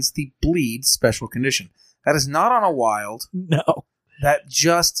gains the bleed special condition. That is not on a wild. No. That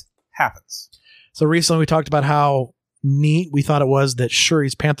just happens. So recently we talked about how neat we thought it was that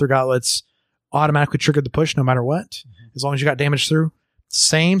Shuri's Panther Gauntlets automatically triggered the push no matter what, as long as you got damage through.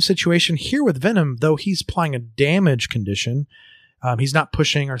 Same situation here with Venom, though he's applying a damage condition. He's not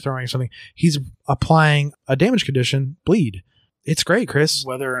pushing or throwing something. He's applying a damage condition, bleed. It's great, Chris.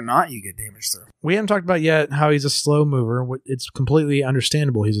 Whether or not you get damage through. We haven't talked about yet how he's a slow mover. It's completely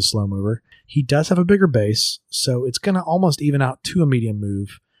understandable he's a slow mover. He does have a bigger base, so it's going to almost even out to a medium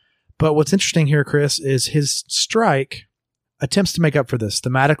move. But what's interesting here, Chris, is his strike attempts to make up for this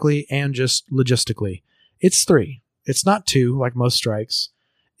thematically and just logistically. It's 3. It's not 2 like most strikes.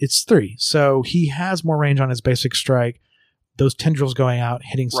 It's 3. So he has more range on his basic strike. Those tendrils going out,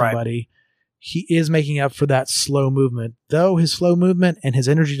 hitting somebody. Right. He is making up for that slow movement, though his slow movement and his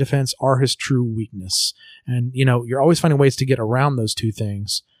energy defense are his true weakness. And, you're always finding ways to get around those two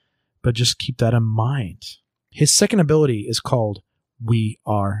things, but just keep that in mind. His second ability is called We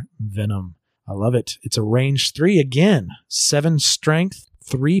Are Venom. I love it. It's a range 3 again, 7 strength,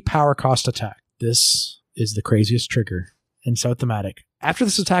 3 power cost attack. This is the craziest trigger and so thematic. After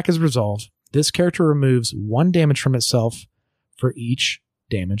this attack is resolved, this character removes 1 damage from itself for each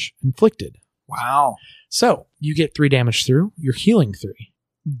damage inflicted. Wow. So you get 3 damage through, you're healing 3.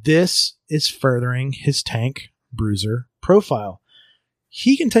 This is furthering his tank bruiser profile.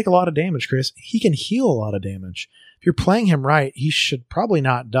 He can take a lot of damage, Chris. He can heal a lot of damage. If you're playing him right, he should probably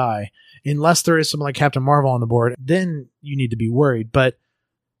not die. Unless there is something like Captain Marvel on the board, then you need to be worried. But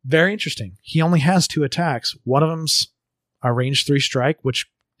very interesting. He only has 2 attacks. One of them's a range 3 strike,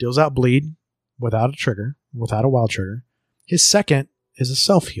 which deals out bleed without a trigger, without a wild trigger. His second is a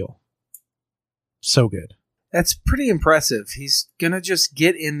self-heal. So good. That's pretty impressive. He's going to just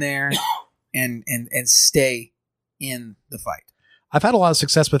get in there and stay in the fight. I've had a lot of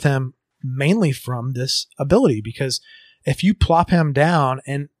success with him, mainly from this ability, because if you plop him down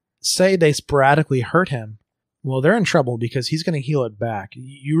and say they sporadically hurt him, well, they're in trouble because he's going to heal it back.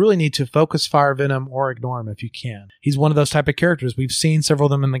 You really need to focus Fire Venom or ignore him if you can. He's one of those type of characters. We've seen several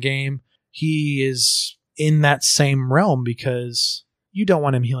of them in the game. He is in that same realm because you don't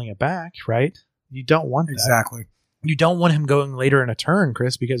want him healing it back, right? You don't want that. Exactly. You don't want him going later in a turn,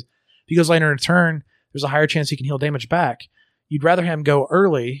 Chris, because if he goes later in a turn, there's a higher chance he can heal damage back. You'd rather him go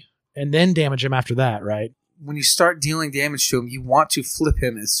early and then damage him after that, right? When you start dealing damage to him, you want to flip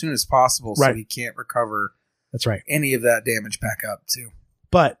him as soon as possible so he can't recover That's right. any of that damage back up, too.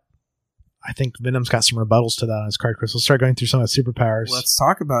 But I think Venom's got some rebuttals to that on his card, Chris. Let's start going through some of the superpowers. Let's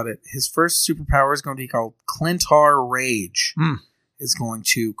talk about it. His first superpower is going to be called Clintar Rage. Is going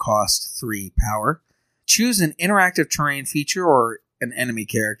to cost 3 power. Choose an interactive terrain feature or an enemy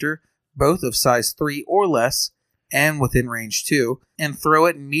character, both of size 3 or less, and within range 2, and throw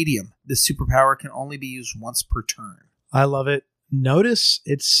it medium. This superpower can only be used once per turn. I love it. Notice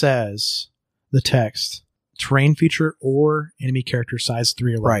it says the text, terrain feature or enemy character size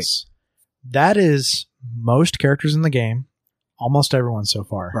 3 or less. Right. That is most characters in the game, almost everyone so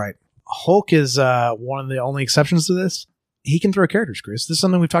far. Right. Hulk is one of the only exceptions to this. He can throw characters, Chris. This is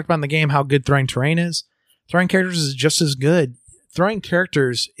something we've talked about in the game, how good throwing terrain is. Throwing characters is just as good. Throwing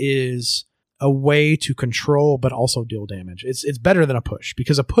characters is a way to control but also deal damage. It's better than a push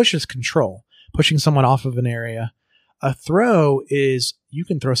because a push is control. pushing someone off of an area. A throw is you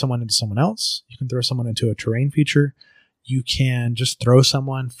can throw someone into someone else. You can throw someone into a terrain feature. You can just throw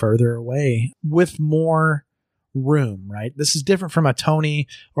someone further away with more room, right? This is different from a Tony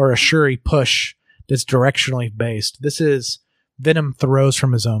or a Shuri push that's directionally based. This is Venom throws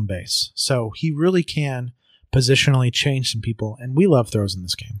from his own base. So he really can positionally change some people, and we love throws in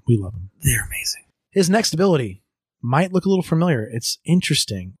this game. We love them. They're amazing. His next ability might look a little familiar. It's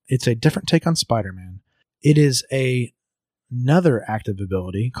interesting. It's a different take on Spider-Man. It is another active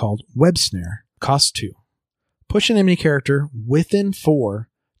ability called Web Snare. Cost 2. Push an enemy character within 4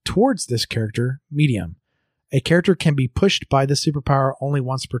 towards this character, medium. A character can be pushed by this superpower only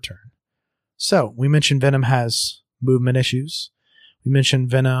once per turn. So, we mentioned Venom has movement issues. We mentioned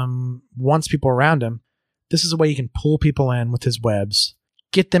Venom wants people around him. This is a way you can pull people in with his webs,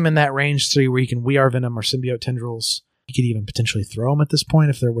 get them in that range 3 where you can We Are Venom or symbiote tendrils. You could even potentially throw them at this point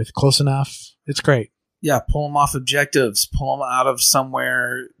if they're with close enough. It's great. Yeah, pull them off objectives, pull them out of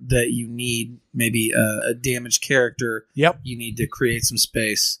somewhere that you need maybe a damaged character. Yep. You need to create some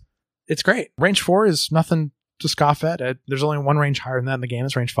space. It's great. Range 4 is nothing to scoff at. There's only one range higher than that in the game.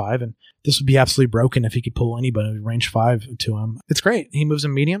 It's range 5, and this would be absolutely broken if he could pull anybody range 5 to him. It's great. He moves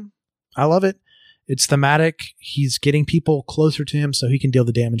in medium. I love it. It's thematic. He's getting people closer to him so he can deal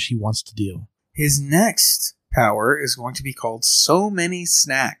the damage he wants to deal. His next power is going to be called So Many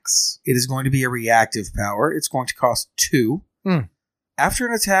Snacks. It is going to be a reactive power. It's going to cost 2. After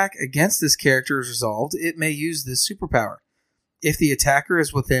an attack against this character is resolved, it may use this superpower. If the attacker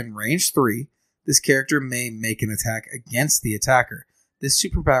is within range 3, this character may make an attack against the attacker. This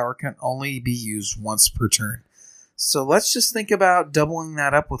superpower can only be used once per turn. So let's just think about doubling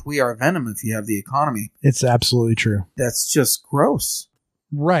that up with We Are Venom if you have the economy. It's absolutely true. That's just gross.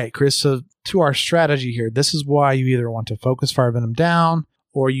 Right, Chris. So to our strategy here, this is why you either want to focus Fire Venom down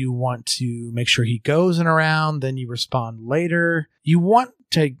or you want to make sure he goes in a round, then you respond later. You want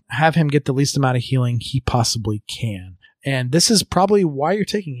to have him get the least amount of healing he possibly can. And this is probably why you're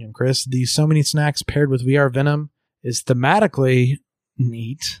taking him, Chris. The So Many Snacks paired with We Are Venom is thematically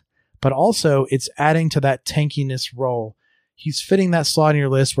neat, but also it's adding to that tankiness role. He's fitting that slot in your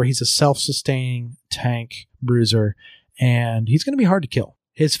list where he's a self-sustaining tank bruiser, and he's going to be hard to kill.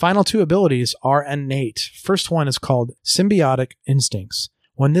 His final 2 abilities are innate. First one is called Symbiotic Instincts.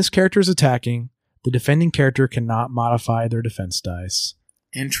 When this character is attacking, the defending character cannot modify their defense dice.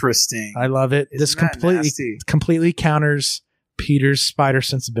 Interesting. I love it. This completely counters Peter's spider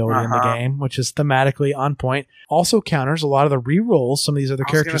sensibility in the game, which is thematically on point. Also counters a lot of the rerolls some of these other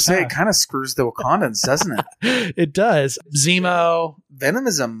characters have. It kind of screws the Wakandans, doesn't it? It does. Zemo. Venom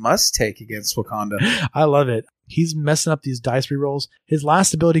is a must-take against Wakanda. I love it. He's messing up these dice rerolls. His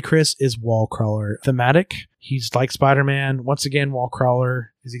last ability, Chris, is Wall Crawler. Thematic. He's like Spider-Man. Once again, Wall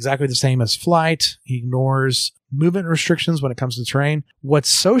Crawler is exactly the same as Flight. He ignores movement restrictions when it comes to terrain. What's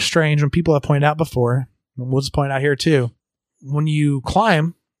so strange, when people have pointed out before, and we'll just point out here too, when you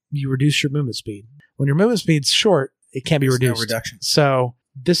climb, you reduce your movement speed. When your movement speed's short, it can't be reduced. No reduction. So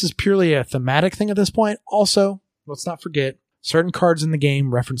this is purely a thematic thing at this point. Also, let's not forget, certain cards in the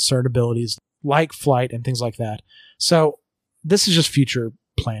game reference certain abilities like Flight and things like that. So this is just future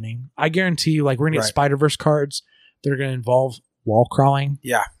planning. I guarantee you, like, we're going to get Spider-Verse cards that are going to involve wall crawling.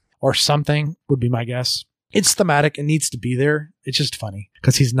 Yeah. Or something would be my guess. It's thematic. It needs to be there. It's just funny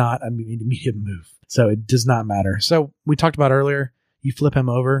because he's not a medium move. So it does not matter. So we talked about earlier, you flip him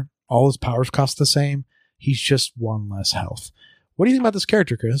over, all his powers cost the same. He's just 1 less health. What do you think about this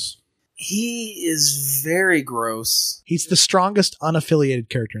character, Chris? He is very gross. He's the strongest unaffiliated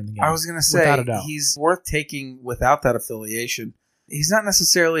character in the game. I was going to say, without a doubt. He's worth taking without that affiliation. He's not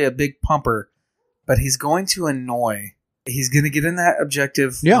necessarily a big pumper, but he's going to annoy. He's going to get in that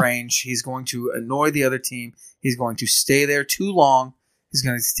objective range. He's going to annoy the other team. He's going to stay there too long. He's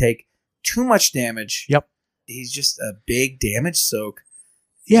going to take too much damage. Yep. He's just a big damage soak.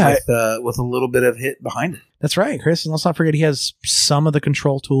 Yeah. With a little bit of hit behind it. That's right, Chris. And let's not forget he has some of the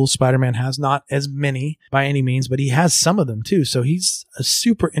control tools Spider-Man has. Not as many by any means, but he has some of them too. So he's a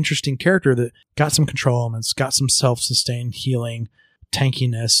super interesting character that got some control elements, got some self-sustained healing,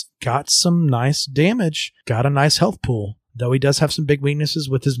 tankiness, got some nice damage, got a nice health pool. Though he does have some big weaknesses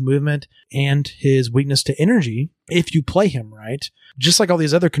with his movement and his weakness to energy, if you play him right, just like all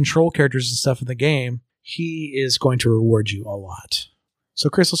these other control characters and stuff in the game, he is going to reward you a lot. So,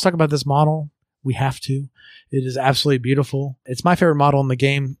 Chris, let's talk about this model. We have to. It is absolutely beautiful. It's my favorite model in the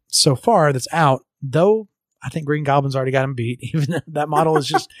game so far that's out, though I think Green Goblin's already got him beat. Even that model is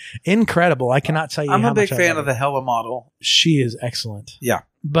just incredible. I cannot tell you I'm how a big much fan of the Hela model. She is excellent. Yeah.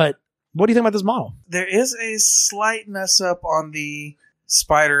 But what do you think about this model? There is a slight mess up on the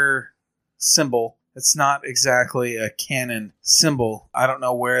spider symbol. It's not exactly a canon symbol. I don't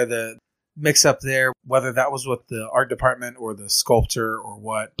know where the mix up there, whether that was with the art department or the sculptor or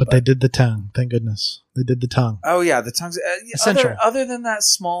what. But they did the tongue. Thank goodness. They did the tongue. Oh yeah, the tongue's essential. Other than that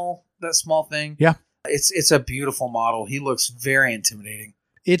small thing. Yeah. It's a beautiful model. He looks very intimidating.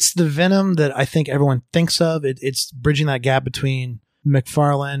 It's the Venom that I think everyone thinks of. It's bridging that gap between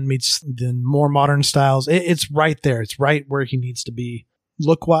McFarlane meets the more modern styles. It's right there. It's right where he needs to be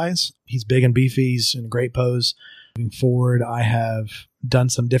look-wise. He's big and beefy. He's in a great pose. Moving forward, I have done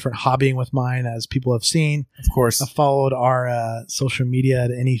some different hobbying with mine, as people have seen. Of course. I followed our social media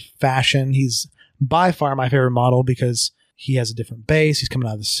in any fashion. He's by far my favorite model because he has a different base. He's coming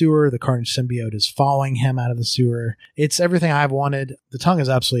out of the sewer. The Carnage symbiote is following him out of the sewer. It's everything I've wanted. The tongue is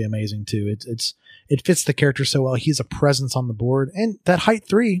absolutely amazing too. It fits the character so well. He's a presence on the board. And that height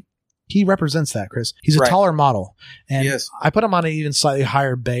 3, he represents that, Chris. He's a taller model. And yes. I put him on an even slightly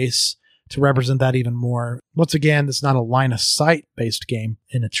higher base to represent that even more. Once again, it's not a line of sight based game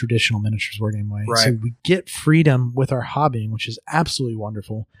in a traditional miniatures wargame way. Right. So we get freedom with our hobbying, which is absolutely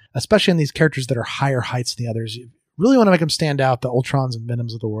wonderful, especially in these characters that are higher heights than the others. You really want to make them stand out, the Ultrons and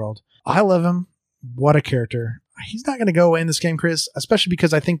Venoms of the world. I love him. What a character. He's not going to go away in this game, Chris, especially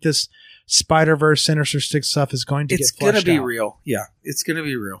because I think this Spider-Verse, Sinister Six stuff is going to get fleshed out. It's going to be real. Yeah, it's going to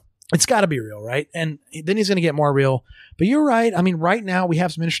be real. It's got to be real, right? And then he's going to get more real. But you're right. I mean, right now we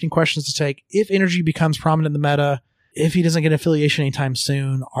have some interesting questions to take. If energy becomes prominent in the meta, if he doesn't get affiliation anytime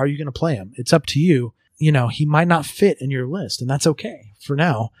soon, are you going to play him? It's up to you. You know, he might not fit in your list, and that's okay for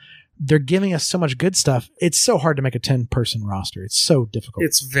now. They're giving us so much good stuff. It's so hard to make a 10-person roster. It's so difficult.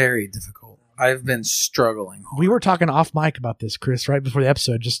 It's very difficult. I've been struggling. We were talking off mic about this, Chris, right before the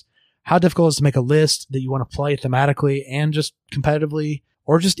episode, just how difficult it is to make a list that you want to play thematically and just competitively,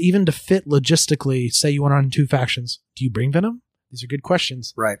 or just even to fit logistically. Say you went on 2 factions. Do you bring Venom? These are good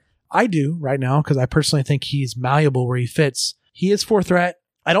questions. Right. I do right now because I personally think he's malleable where he fits. He is 4 threat.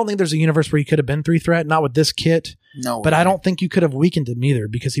 I don't think there's a universe where he could have been 3 threat, not with this kit. No. But I don't think you could have weakened him either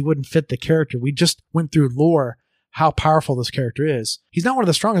because he wouldn't fit the character. We just went through lore how powerful this character is. He's not one of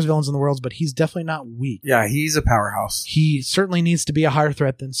the strongest villains in the world, but he's definitely not weak. Yeah, he's a powerhouse. He certainly needs to be a higher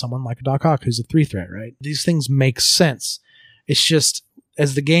threat than someone like a Doc Ock, who's a 3 threat, right? These things make sense. It's just,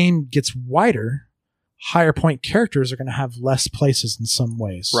 as the game gets wider, higher point characters are going to have less places in some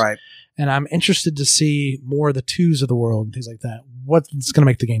ways. Right. And I'm interested to see more of the 2s of the world and things like that. What's going to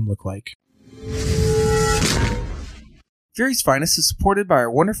make the game look like? Fury's Finest is supported by our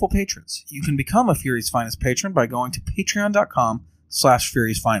wonderful patrons. You can become a Fury's Finest patron by going to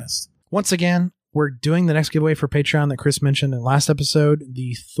patreon.com/Fury's Finest. Once again, we're doing the next giveaway for Patreon that Chris mentioned in the last episode,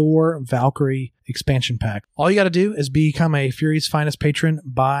 the Thor Valkyrie expansion pack. All you got to do is become a Fury's Finest patron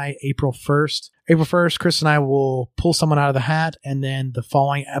by April 1st. April 1st, Chris and I will pull someone out of the hat, and then the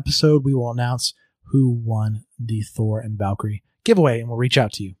following episode, we will announce who won the Thor and Valkyrie giveaway, and we'll reach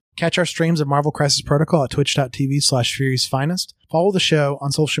out to you. Catch our streams of Marvel Crisis Protocol at twitch.tv/Fury's Finest. Follow the show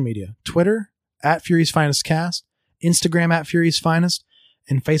on social media. Twitter, @Fury's Finest Cast, Instagram @Fury's Finest,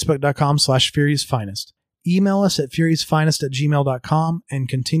 and Facebook.com/Fury's Finest. Email us at furiesfinest@gmail.com and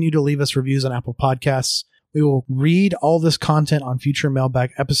continue to leave us reviews on Apple Podcasts. We will read all this content on future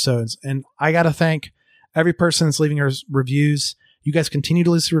mailbag episodes. And I got to thank every person that's leaving us reviews. You guys continue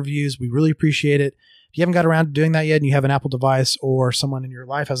to listen to reviews. We really appreciate it. If you haven't got around to doing that yet and you have an Apple device or someone in your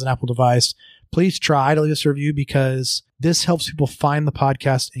life has an Apple device, please try to leave us a review because this helps people find the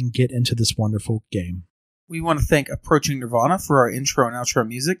podcast and get into this wonderful game. We want to thank Approaching Nirvana for our intro and outro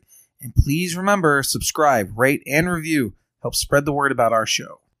music. And please remember, subscribe, rate, and review. Help spread the word about our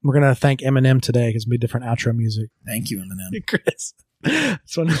show. We're going to thank Eminem today because we made different outro music. Thank you, Eminem. Chris.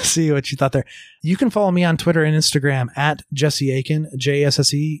 Just wanted to see what you thought there. You can follow me on Twitter and Instagram @Jesse Aiken,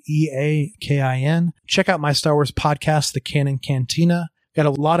 JSSEEAKIN. Check out my Star Wars podcast, The Canon Cantina. Got a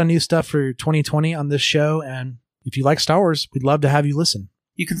lot of new stuff for 2020 on this show, and if you like Star Wars, we'd love to have you listen.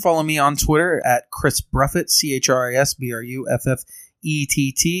 You can follow me on Twitter @Chris Bruffett, ChrisBruffett,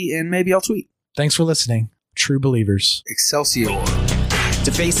 and maybe I'll tweet. Thanks for listening. True believers. Excelsior.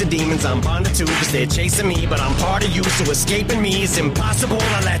 To face the demons I'm bonded to, cause they're chasing me, but I'm part of you, so escaping me is impossible.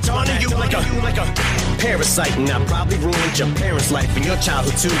 I latch onto you like a parasite, and I probably ruined your parents' life and your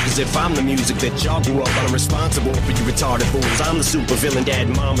childhood too, cause if I'm the music that y'all grew up on, I'm responsible for you retarded fools. I'm the super villain, dad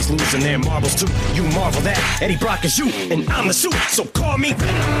and mom was losing their marbles too. You marvel that Eddie Brock is you, and I'm the suit, so call me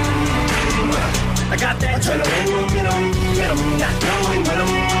Venom. I got that adrenaline, venom, not knowing when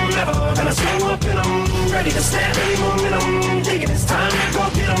I'm never gonna slow up, and I'm ready to stab any momentum. Thinking it's time to go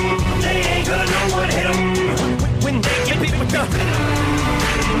get them. They ain't gonna know what hit them when they get beat with the venom.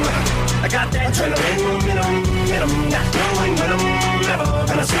 I got that adrenaline, venom, not knowing when I'm never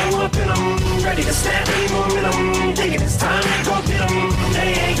gonna slow up in them. Ready to snap any momentum. Thinking it's time to go get them.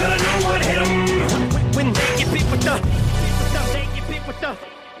 They ain't gonna know what hit them. When they get beat with the.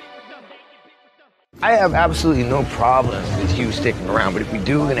 I have absolutely no problem with you sticking around, but if we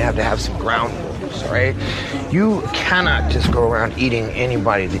do, we're gonna have to have some ground rules, all right? You cannot just go around eating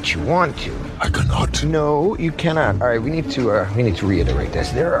anybody that you want to. I cannot. No, you cannot. All right, we need to reiterate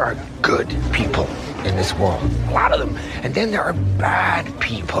this. There are good people in this world, a lot of them, and then there are bad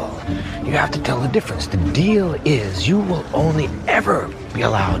people. You have to tell the difference. The deal is you will only ever be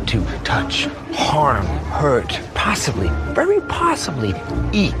allowed to touch, harm, hurt, possibly, very possibly,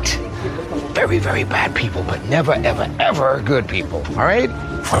 eat very, very bad people, but never, ever, ever good people. All right?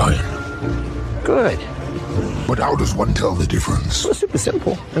 Fine. Good. But how does one tell the difference? Well, it's super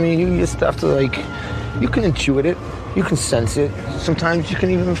simple. I mean, you just have to, like, you can intuit it, you can sense it, sometimes you can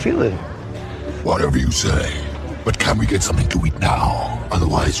even feel it. Whatever you say. But can we get something to eat now?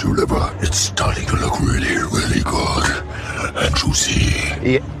 Otherwise, your liver, it's starting to look really, really good and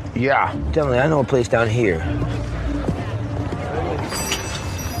juicy. Yeah, definitely. I know a place down here.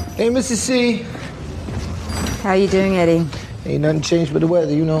 Hey, Mrs. C. How you doing, Eddie? Ain't nothing changed but the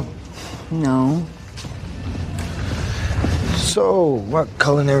weather, you know. No. So, what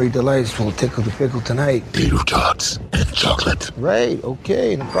culinary delights will tickle the pickle tonight? Tater tots and chocolate. Right,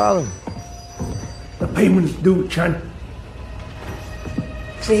 okay, no problem. The payment's due, Chan.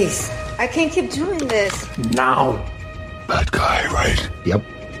 Please, I can't keep doing this. Now. Bad guy, right? Yep.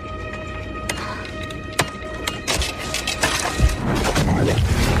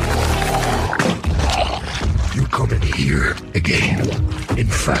 You come in here again. In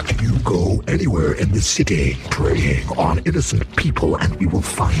fact, you go anywhere in the city preying on innocent people and we will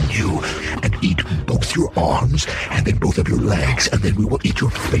find you and eat both your arms and then both of your legs and then we will eat your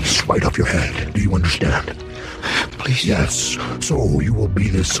face right off your head. Do you understand? Please. Yes. So you will be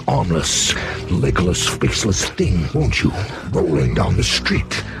this armless, legless, faceless thing, won't you? Rolling down the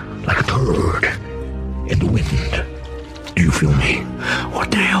street like a turd in the wind. Do you feel me?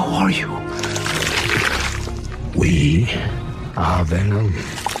 What the hell are you? We are Venom.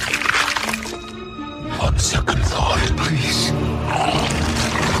 On second thought, please.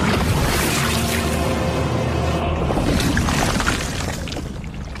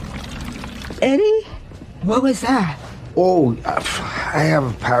 Eddie? What was that? Oh, I have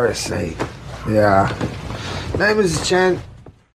a parasite. Yeah. Name is Chan.